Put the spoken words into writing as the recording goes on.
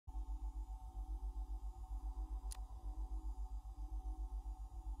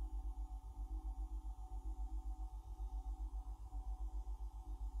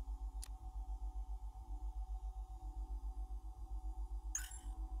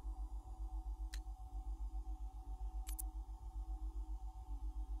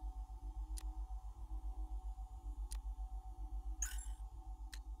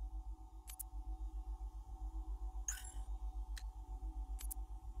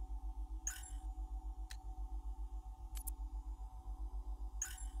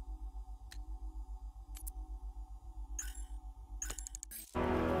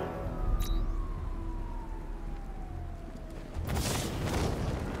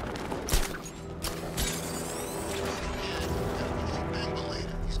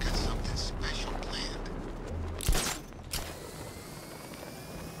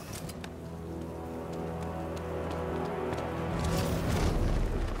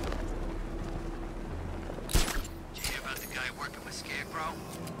a scarecrow?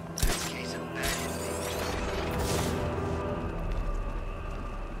 That's a case of bad influence.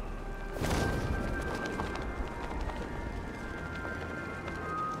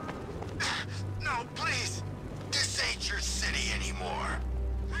 No, please! This ain't your city anymore.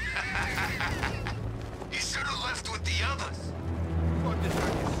 You should have left with the others.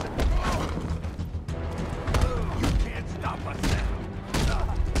 You can't stop us now.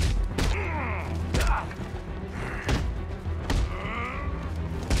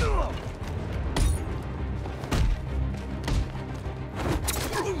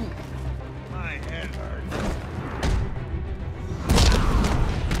 My head hurts.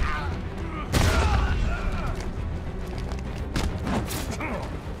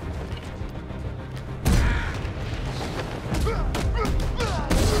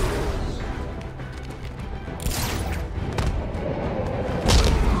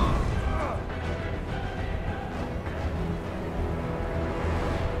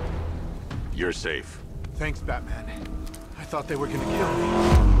 You're safe. Thanks, Batman. I thought they were gonna kill me.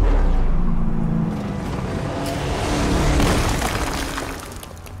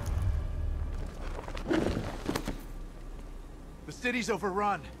 The city's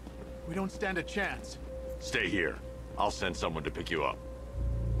overrun. We don't stand a chance. Stay here. I'll send someone to pick you up.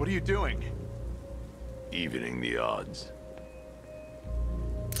 What are you doing? Evening the odds.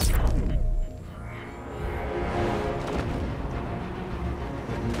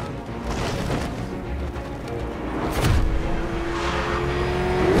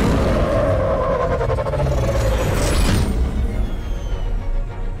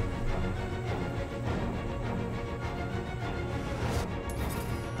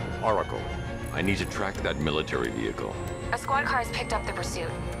 Oracle, I need to track that military vehicle. A squad car has picked up the pursuit.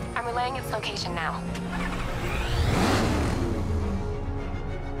 I'm relaying its location now.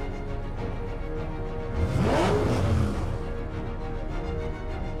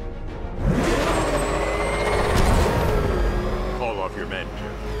 Call off your men,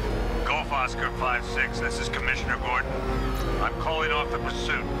 Jim. Golf Oscar 5-6, this is Commissioner Gordon. I'm calling off the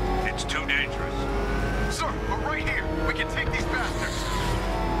pursuit. It's too dangerous. Sir, we're right here. We can take these bastards.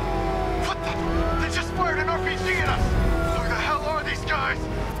 What the? They just fired an RPG at us! Who the hell are these guys?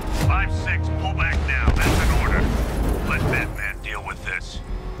 5-6, pull back now. That's an order. Let Batman deal with this.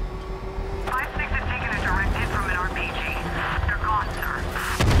 5-6 has taken a direct hit from an RPG. They're gone, sir.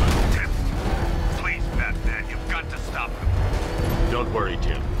 Tim, please, Batman, you've got to stop him. Don't worry,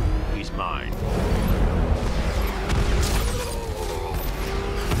 Jim. He's mine.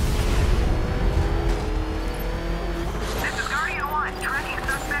 This is Guardian 1, tracking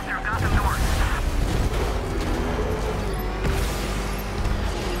suspect through Gotham North.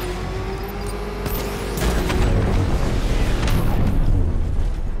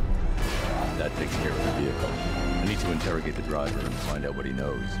 That takes care of the vehicle. I need to interrogate the driver and find out what he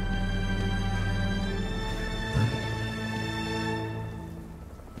knows.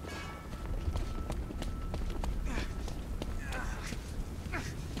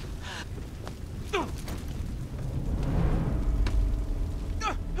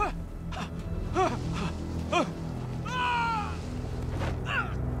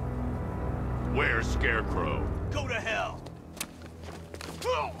 Where's Scarecrow? Go to hell!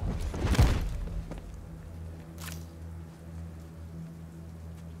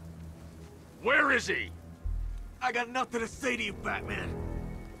 Where is he? I got nothing to say to you, Batman.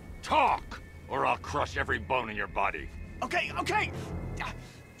 Talk, or I'll crush every bone in your body. Okay.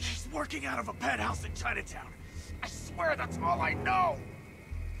 He's working out of a penthouse in Chinatown. I swear that's all I know.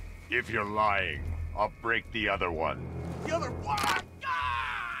 If you're lying, I'll break the other one. The other one.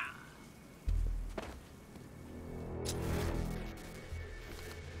 Ah!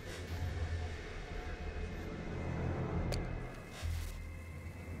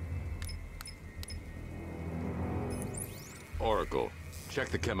 Oracle, check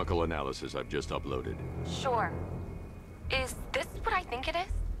the chemical analysis I've just uploaded. Sure. Is this what I think it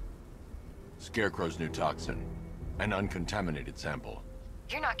is? Scarecrow's new toxin. An uncontaminated sample.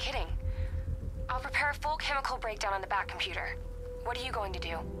 You're not kidding. I'll prepare a full chemical breakdown on the back computer. What are you going to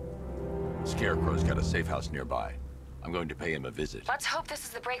do? Scarecrow's got a safe house nearby. I'm going to pay him a visit. Let's hope this is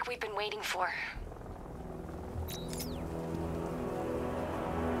the break we've been waiting for.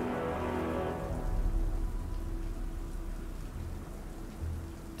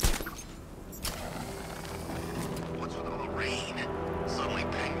 What's with all the rain? Suddenly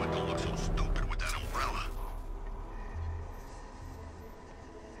Penguin don't look so stupid with that umbrella.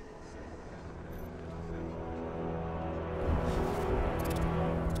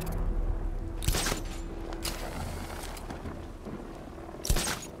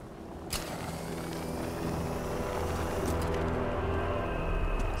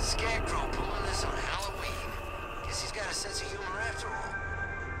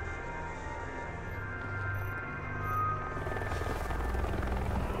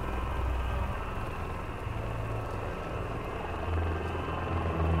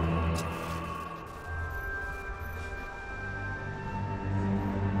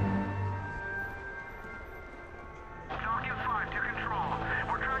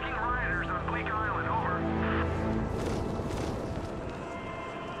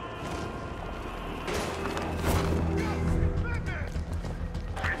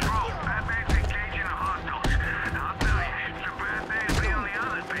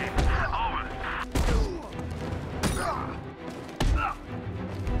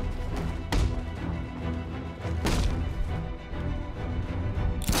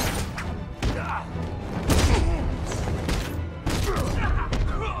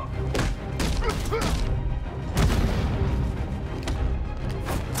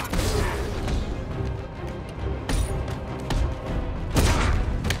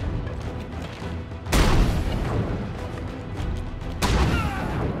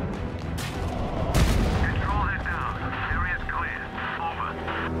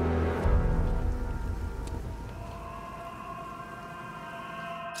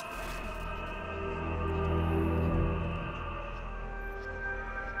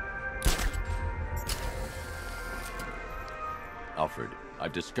 Alfred,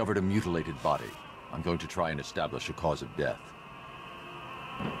 I've discovered a mutilated body. I'm going to try and establish a cause of death.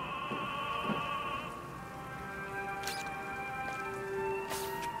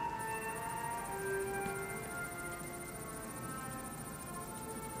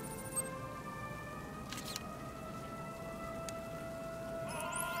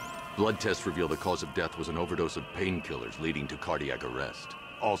 Blood tests reveal the cause of death was an overdose of painkillers leading to cardiac arrest.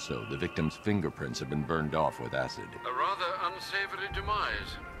 Also, the victim's fingerprints have been burned off with acid. A rather unsavory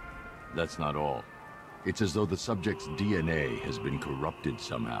demise. That's not all. It's as though the subject's DNA has been corrupted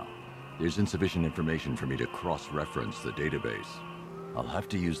somehow. There's insufficient information for me to cross-reference the database. I'll have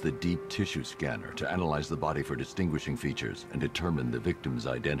to use the deep tissue scanner to analyze the body for distinguishing features and determine the victim's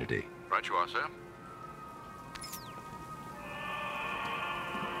identity. Right you are, sir.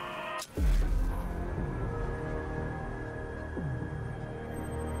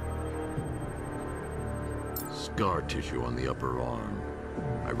 Scar tissue on the upper arm.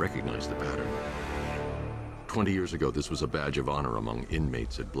 I recognize the pattern. 20 years ago, this was a badge of honor among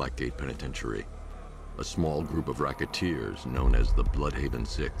inmates at Blackgate Penitentiary. A small group of racketeers known as the Bloodhaven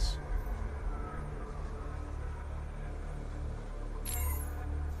Six.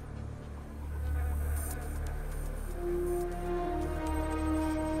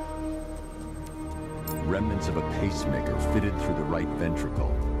 Remnants of a pacemaker fitted through the right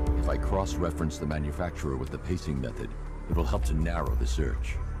ventricle. If I cross-reference the manufacturer with the pacing method, it will help to narrow the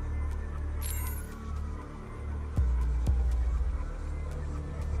search.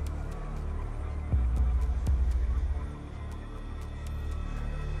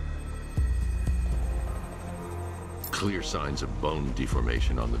 Clear signs of bone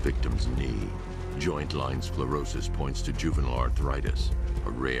deformation on the victim's knee. Joint line sclerosis points to juvenile arthritis, a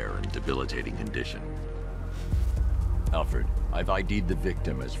rare and debilitating condition. Alfred, I've ID'd the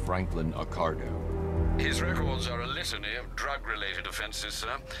victim as Franklin Accardo. His records are a litany of drug-related offenses,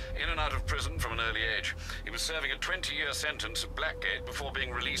 sir. In and out of prison from an early age. He was serving a 20-year sentence at Blackgate before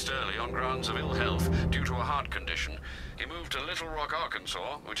being released early on grounds of ill health due to a heart condition. He moved to Little Rock,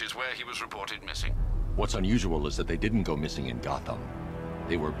 Arkansas, which is where he was reported missing. What's unusual is that they didn't go missing in Gotham.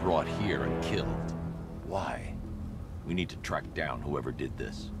 They were brought here and killed. Why? We need to track down whoever did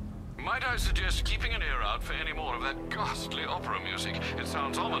this. Might I suggest keeping an ear out for any more of that ghastly opera music? It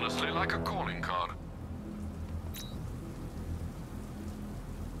sounds ominously like a calling card.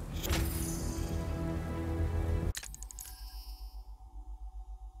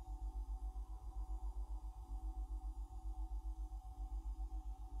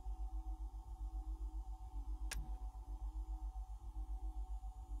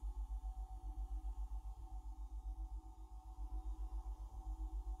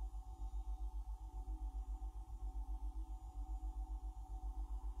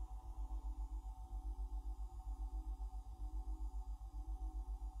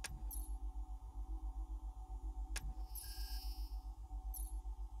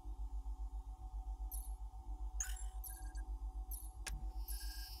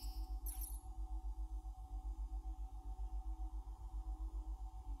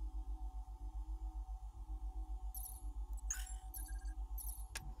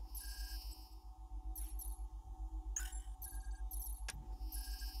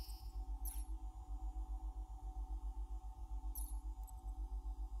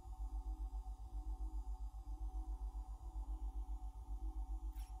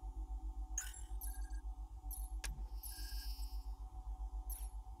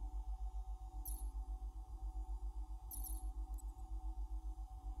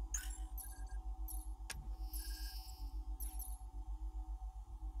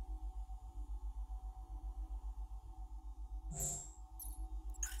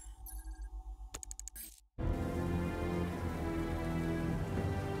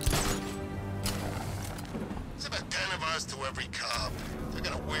 It's about 10 of us to every cop. They're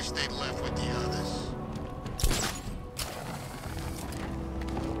gonna wish they'd left with the others.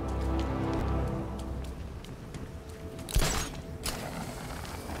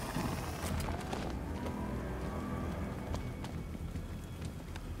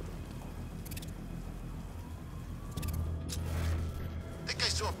 I think I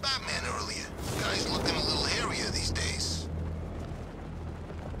saw Batman earlier. The guy's looking a little hairier these days.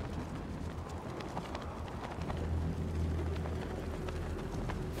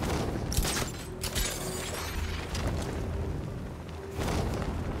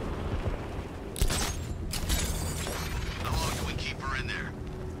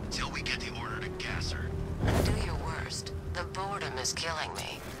 Is killing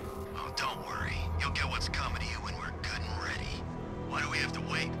me. Oh, don't worry. You'll get what's coming to you when we're good and ready. Why do we have to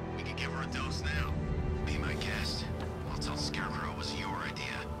wait? We can give her a dose now. Be my guest. I'll tell Scary Scarecrow was your idea.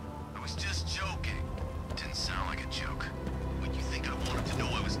 I was just joking. Didn't sound like a joke. What, you think I wanted to know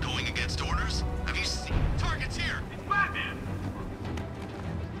I was going against orders? Have you seen targets here? It's Batman!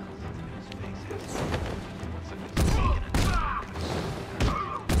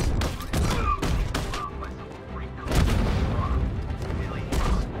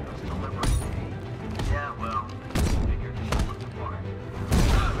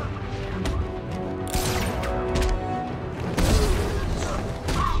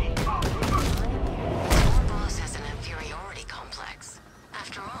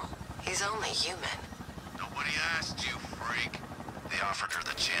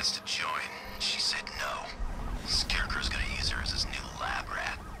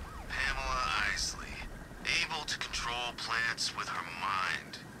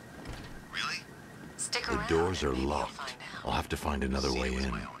 The doors are locked. I'll have to find another way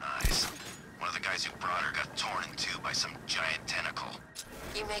in. My own eyes. One of the guys who brought her got torn in two by some giant tentacle.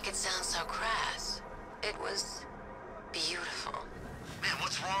 You make it sound so crass. It was beautiful. Man,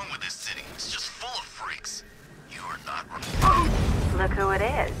 what's wrong with this city? It's just full of freaks. You are not wrong. Look who it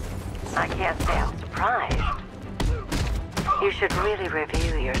is. I can't say I'm surprised. You should really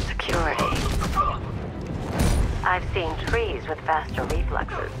review your security. I've seen trees with faster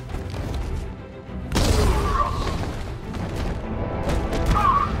reflexes.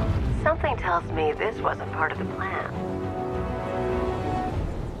 Something tells me this wasn't part of the plan.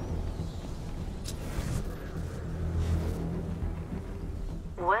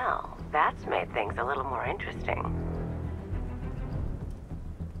 Well, that's made things a little more interesting.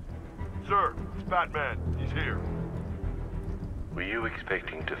 Sir, it's Batman. He's here. Were you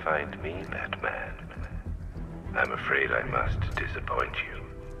expecting to find me, Batman? I'm afraid I must disappoint you.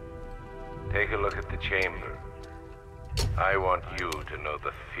 Take a look at the chamber. I want you to know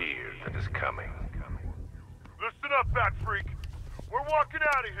the fear that is coming. Listen up, Bat Freak. We're walking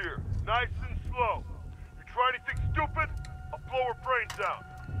out of here, nice and slow. You try anything stupid, I'll blow her brains out.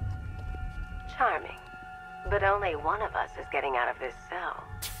 Charming. But only one of us is getting out of this cell.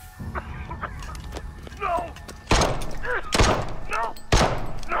 No! No!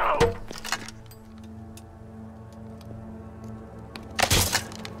 No!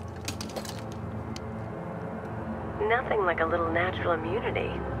 Nothing like a little natural immunity.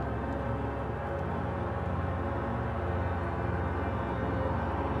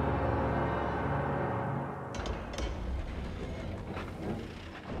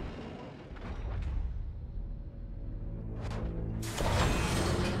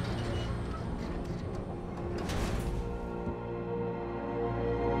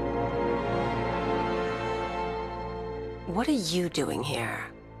 What are you doing here?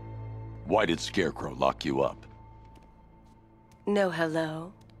 Why did Scarecrow lock you up? No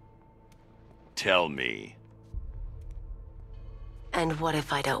hello? Tell me. And what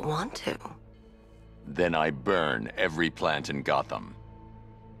if I don't want to? Then I burn every plant in Gotham.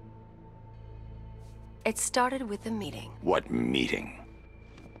 It started with a meeting. What meeting?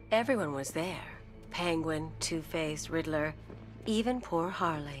 Everyone was there. Penguin, Two-Face, Riddler, even poor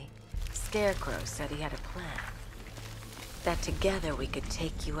Harley. Scarecrow said he had a plan. That together we could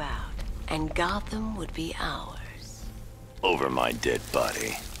take you out, and Gotham would be ours. Over my dead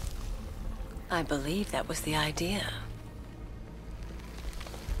body. I believe that was the idea.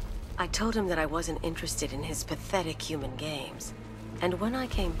 I told him that I wasn't interested in his pathetic human games. And when I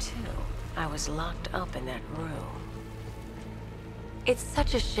came to, I was locked up in that room. It's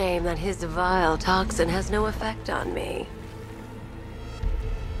such a shame that his vile toxin has no effect on me.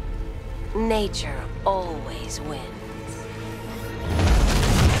 Nature always wins.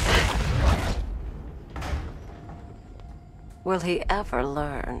 Will he ever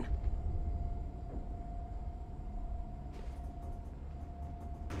learn?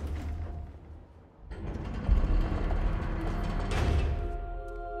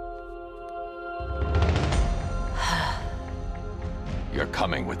 You're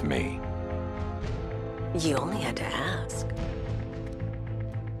coming with me. You only had to ask.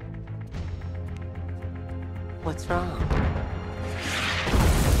 What's wrong?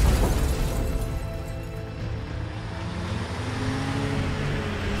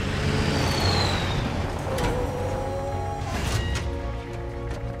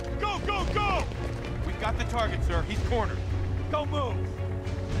 Go! We've got the target, sir. He's cornered. Don't move.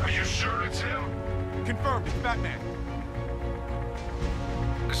 Are you sure it's him? Confirmed, it's Batman.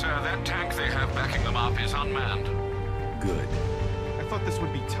 Sir, that tank they have backing them up is unmanned. Good. I thought this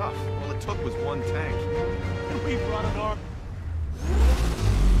would be tough. All it took was one tank. And we brought an arm.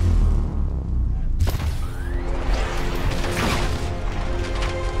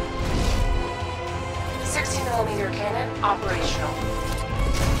 .60mm cannon operational.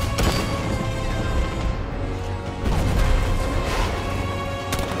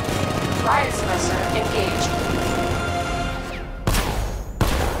 Riot suppressor engaged.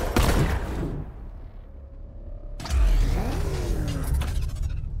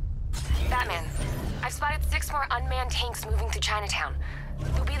 Batman, I've spotted 6 more unmanned tanks moving through Chinatown.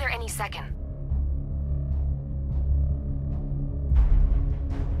 They'll be there any second.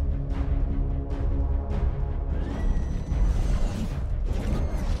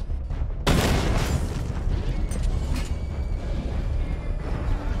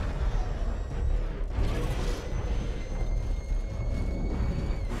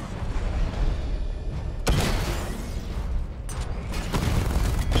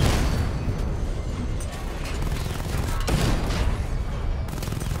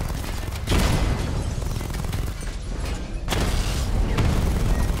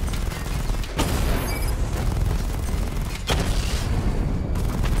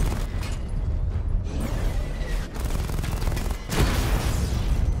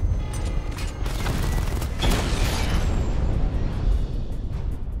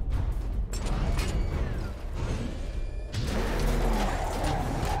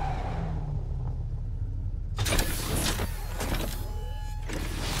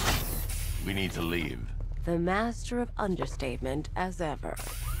 We need to leave. The master of understatement as ever.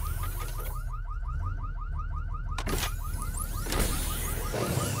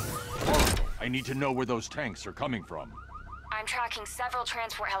 I need to know where those tanks are coming from. I'm tracking several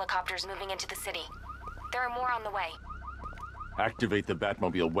transport helicopters moving into the city. There are more on the way. Activate the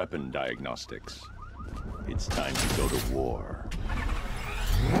Batmobile weapon diagnostics. It's time to go to war.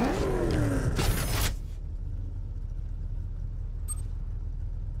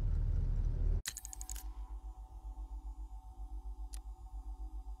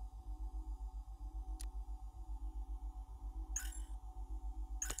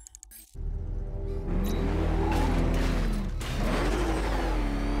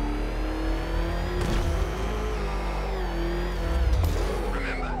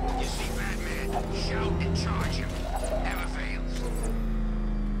 Remember, you see Batman, shout and charge him. Never fails.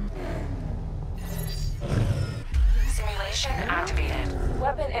 Simulation activated.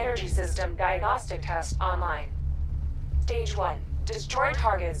 Weapon energy system diagnostic test online. Stage 1. Destroy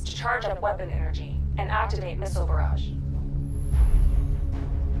targets to charge up weapon energy and activate missile barrage.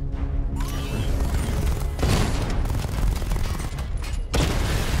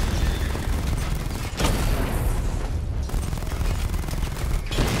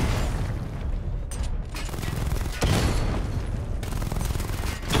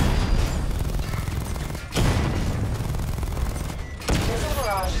 Missile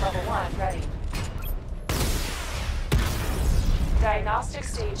barrage level 1 ready. Diagnostic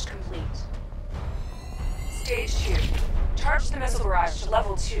stage complete. Stage 2. Charge the missile barrage to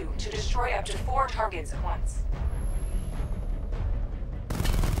level 2 to destroy up to 4 targets at once.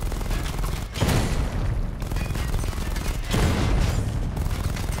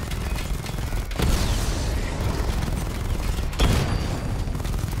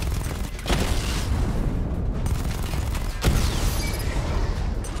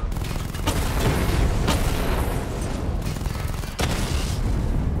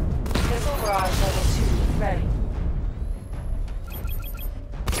 Missile barrage level 2 ready.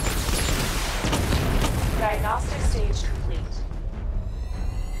 Diagnostic stage complete.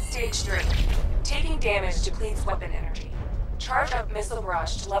 Stage 3. Taking damage depletes weapon energy. Charge up missile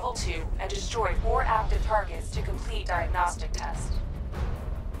barrage to level 2 and destroy 4 active targets to complete diagnostic test.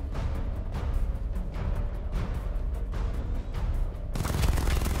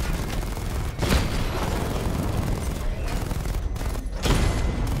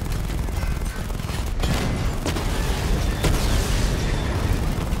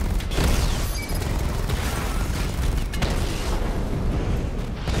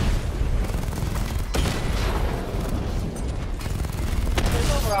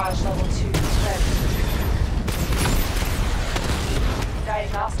 Missile barrage level 2 ready.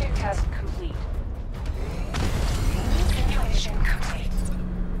 Diagnostic test complete. Simulation complete.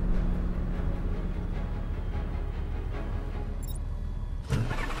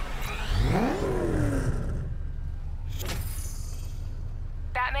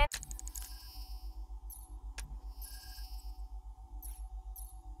 Batman.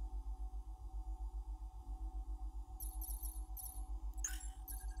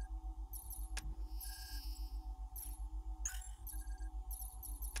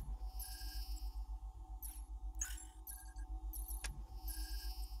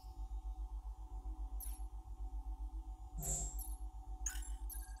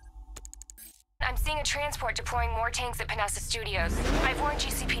 Seeing a transport deploying more tanks at Panessa Studios. I've warned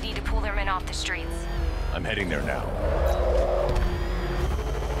GCPD to pull their men off the streets. I'm heading there now.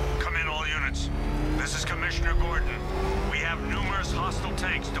 Come in, all units. This is Commissioner Gordon. We have numerous hostile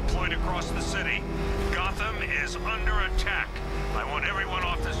tanks deployed across the city. Gotham is under attack. I want everyone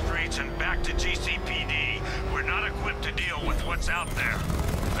off the streets and back to GCPD. We're not equipped to deal with what's out there.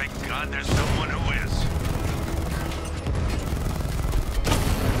 Thank God there's someone who is.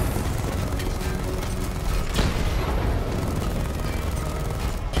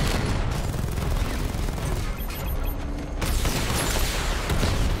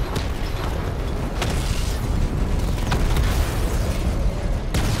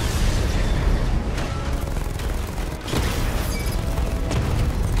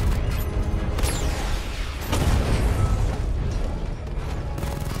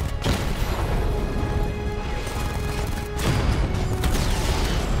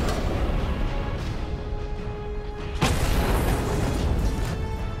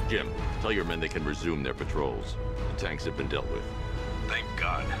 Jim, tell your men they can resume their patrols. The tanks have been dealt with. Thank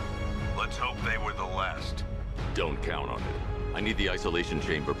God. Let's hope they were the last. Don't count on it. I need the isolation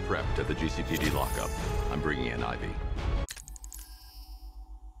chamber prepped at the GCPD lockup. I'm bringing in Ivy.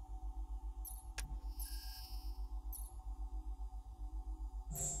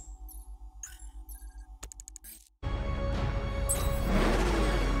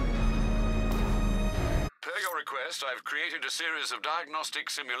 I've created a series of diagnostic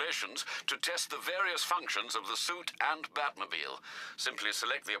simulations to test the various functions of the suit and Batmobile. Simply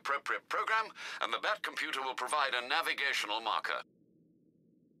select the appropriate program, and the Bat computer will provide a navigational marker.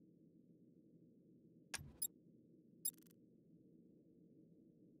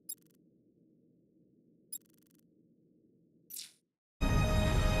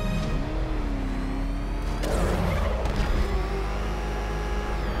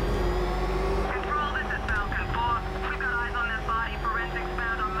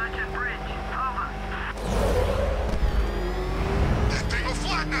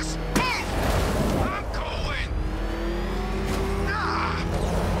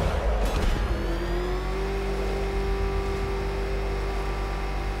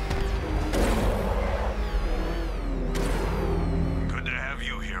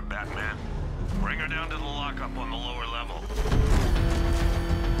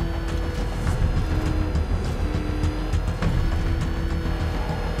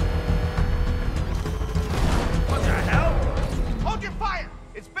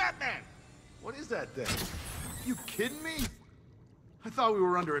 You kidding me? I thought we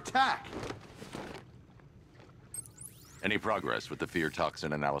were under attack. Any progress with the fear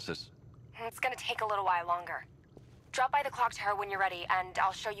toxin analysis? It's gonna take a little while longer. Drop by the clock tower when you're ready, and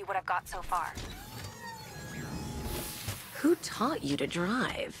I'll show you what I've got so far. Who taught you to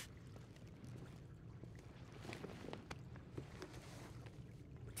drive?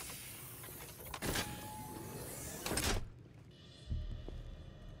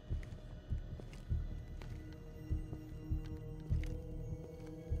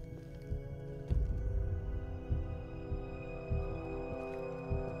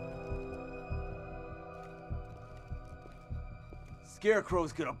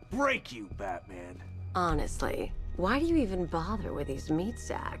 Scarecrow's gonna break you, Batman. Honestly, why do you even bother with these meat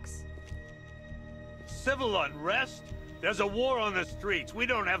sacks? Civil unrest? There's a war on the streets. We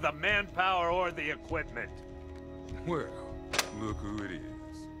don't have the manpower or the equipment. Well, look who it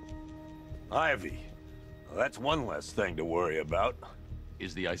is. Ivy. Well, that's one less thing to worry about.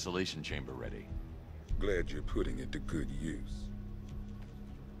 Is the isolation chamber ready? Glad you're putting it to good use.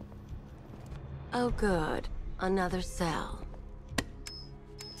 Oh good. Another cell.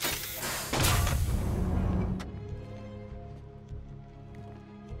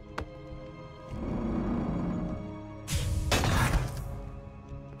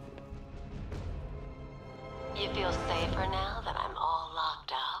 You feel